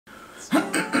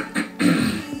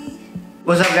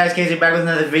What's up guys, Casey back with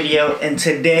another video, and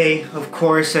today, of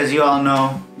course, as you all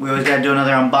know, we always gotta do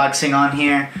another unboxing on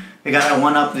here. We gotta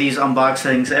one-up these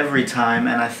unboxings every time,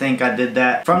 and I think I did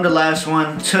that from the last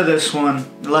one to this one.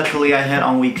 Luckily I hit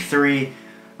on week 3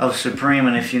 of Supreme,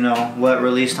 and if you know what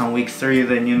released on week 3,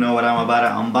 then you know what I'm about to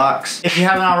unbox. If you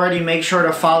haven't already, make sure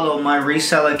to follow my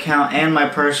resale account and my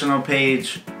personal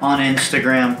page on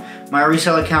Instagram. My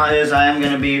resale account is, I am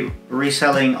going to be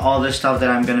reselling all this stuff that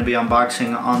I'm going to be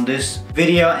unboxing on this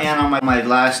video and on my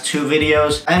last 2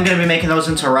 videos. I'm going to be making those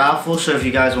into raffles, so if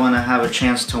you guys want to have a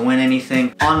chance to win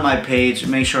anything on my page,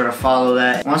 make sure to follow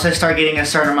that. Once I start getting a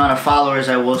certain amount of followers,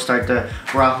 I will start to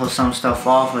raffle some stuff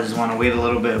off. I just want to wait a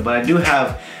little bit, but I do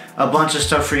have a bunch of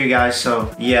stuff for you guys,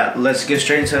 so yeah, let's get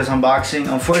straight into this unboxing.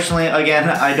 Unfortunately, again,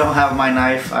 I don't have my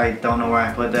knife. I don't know where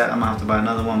I put that. I'm gonna have to buy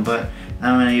another one, but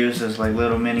I'm gonna use this like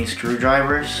little mini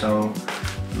screwdriver, so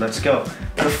let's go.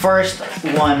 The first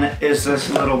one is this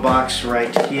little box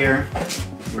right here.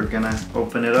 We're gonna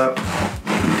open it up.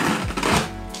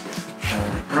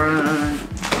 Alright.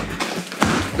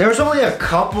 There's only a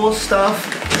couple stuff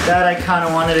that I kind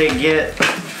of wanted to get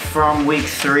from week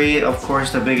 3. Of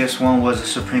course, the biggest one was the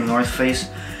Supreme North Face,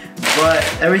 but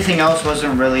everything else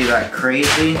wasn't really that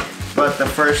crazy. But the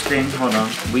first thing, hold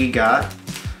on, we got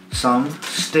some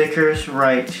stickers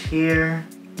right here.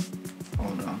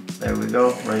 Hold on, there we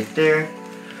go, right there.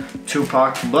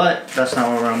 Tupac, but that's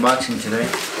not what we're unboxing today.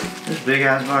 This big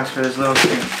ass box for this little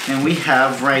thing. And we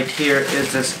have right here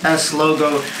is this S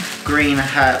logo green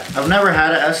hat. I've never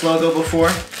had an S logo before.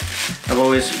 I've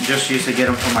always just used to get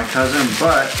them from my cousin,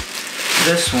 but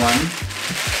this one,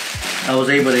 I was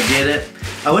able to get it.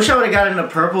 I wish I would have got it in the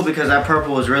purple because that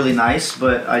purple was really nice,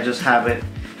 but I just have it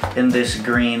in this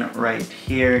green right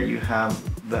here. You have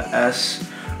the S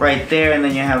right there, and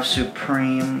then you have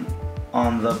Supreme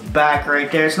on the back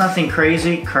right there. It's nothing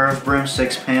crazy, curved brim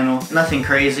 6 panel, nothing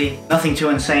crazy, nothing too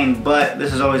insane, but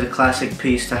this is always a classic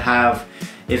piece to have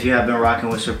if you have been rocking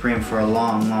with Supreme for a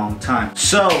long time.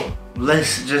 So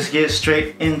let's just get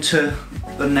straight into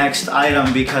the next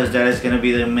item, because that is going to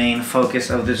be the main focus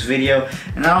of this video.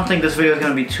 And I don't think this video is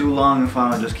going to be too long if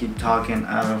I don't just keep talking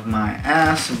out of my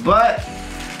ass. But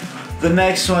the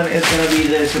next one is going to be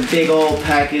this big old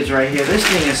package right here. This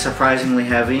thing is surprisingly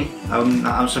heavy.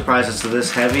 I'm surprised it's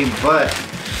this heavy, but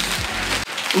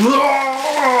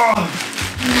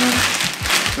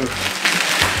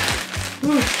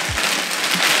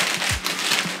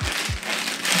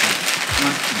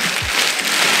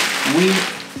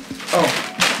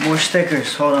more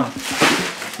stickers, hold on.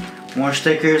 More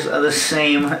stickers of the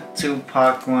same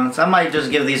Tupac ones. I might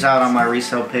just give these out on my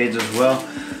resale page as well.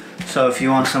 So if you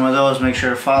want some of those, make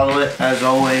sure to follow it. As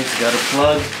always, got a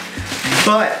plug.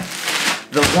 But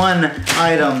the one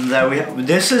item that we have,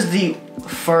 this is the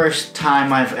first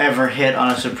time I've ever hit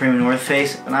on a Supreme North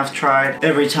Face, and I've tried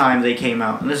every time they came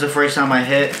out. And this is the first time I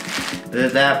hit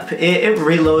that. It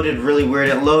reloaded really weird.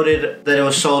 It loaded that it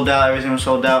was sold out, everything was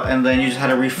sold out, and then you just had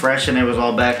to refresh and it was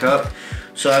all back up.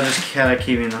 So I just gotta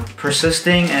keep, you know,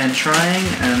 persisting and trying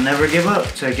and never give up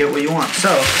to get what you want. So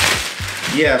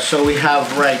yeah, so we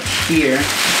have right here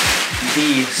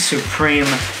the Supreme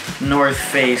North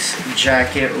Face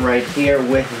jacket right here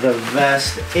with the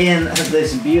vest in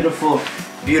this beautiful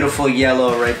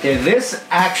yellow right there. This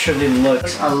actually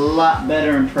looks a lot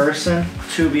better in person,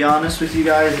 to be honest with you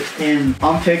guys.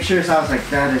 On pictures I was like,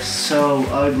 that is so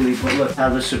ugly, but look,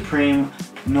 have the Supreme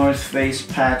North Face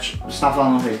patch. Stop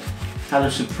following me. Have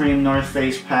the Supreme North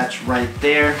Face patch right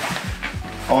there.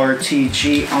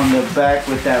 RTG on the back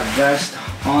with that vest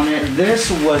on it. This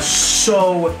was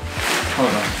so, hold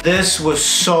on. This was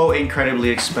so incredibly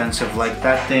expensive. Like,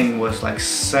 that thing was like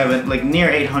near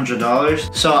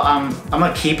 $800. So I'm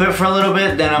gonna keep it for a little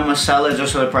bit, then I'm gonna sell it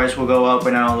just so the price will go up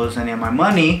and I don't lose any of my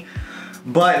money.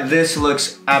 But this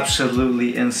looks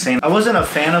absolutely insane. I wasn't a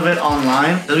fan of it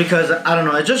online just because, I don't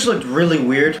know, it just looked really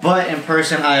weird. But in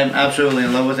person, I'm absolutely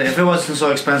in love with it. If it wasn't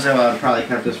so expensive, I would probably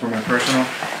kept this for my personal.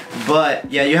 But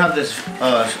yeah, you have this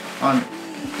on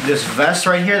this vest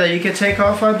right here that you can take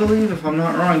off, I believe, if I'm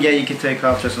not wrong. Yeah, you can take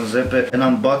off, just unzip it and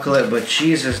unbuckle it. But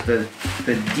Jesus, the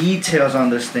details on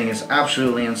this thing is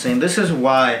absolutely insane. This is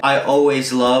why I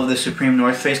always love the Supreme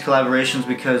North Face collaborations,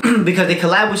 because they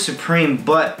collab with Supreme,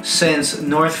 but since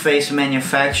North Face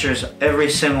manufactures every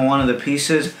single one of the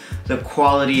pieces, the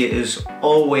quality is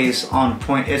always on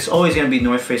point. It's always gonna be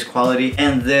North Face quality,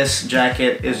 and this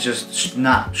jacket is just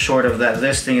not short of that.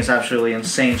 This thing is absolutely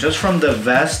insane. Just from the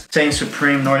vest, saying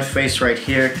Supreme North Face right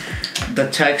here, the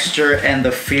texture and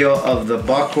the feel of the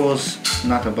buckles,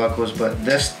 not the buckles, but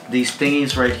these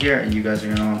thingies right here, you guys are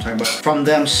gonna know what I'm talking about. From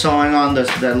them sewing on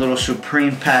that little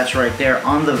Supreme patch right there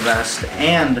on the vest,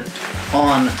 and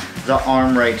on the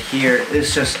arm right here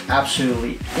is just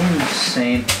absolutely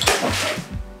insane.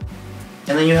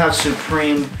 And then you have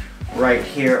Supreme right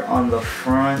here on the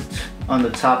front, on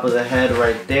the top of the head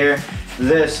right there.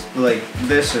 This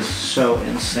is so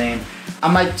insane.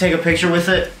 I might take a picture with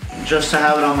it just to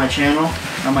have it on my channel,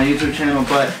 on my YouTube channel,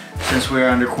 but since we're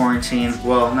under quarantine,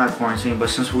 well, not quarantine, but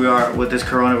since we are with this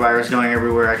coronavirus going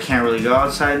everywhere, I can't really go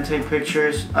outside and take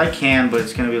pictures. I can, but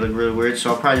it's gonna be like really weird, so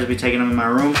I'll probably just be taking them in my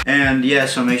room. And yeah,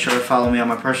 so make sure to follow me on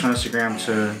my personal Instagram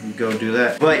to go do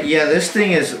that. But yeah, this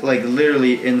thing is like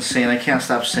literally insane. I can't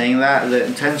stop saying that. The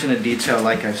attention to detail,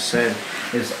 like I said,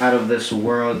 is out of this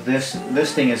world. This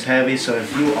thing is heavy, so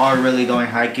if you are really going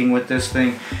hiking with this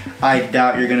thing, I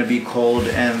doubt you're gonna be cold,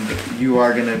 and you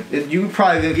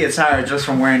probably gonna get tired just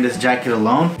from wearing this jacket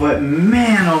alone. But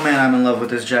man, oh man, I'm in love with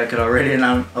this jacket already, and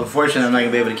unfortunately I'm not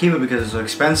gonna be able to keep it because it's so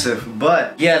expensive.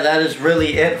 But yeah, that is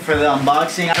really it for the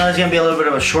unboxing. I know it's gonna be a little bit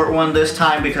of a short one this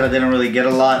time because I didn't really get a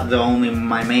lot.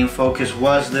 My main focus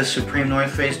was this Supreme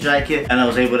North Face jacket, and I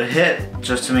was able to hit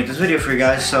just to make this video for you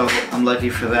guys, so I'm lucky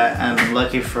for that, and I'm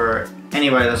lucky for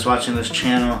anybody that's watching this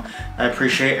channel. I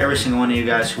appreciate every single one of you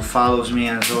guys who follows me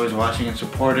and is always watching and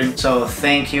supporting. So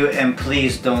thank you, and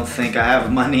please don't think I have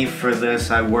money for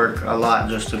this. I work a lot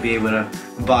just to be able to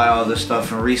buy all this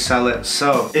stuff and resell it.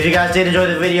 So if you guys did enjoy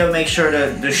the video, make sure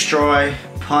to destroy,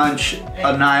 punch,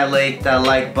 annihilate that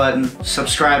like button,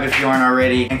 subscribe if you aren't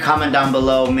already, and comment down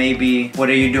below maybe what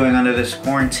are you doing under this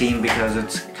quarantine, because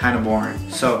it's kind of boring.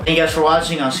 So thank you guys for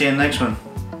watching. I'll see you in the next one.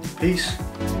 Peace.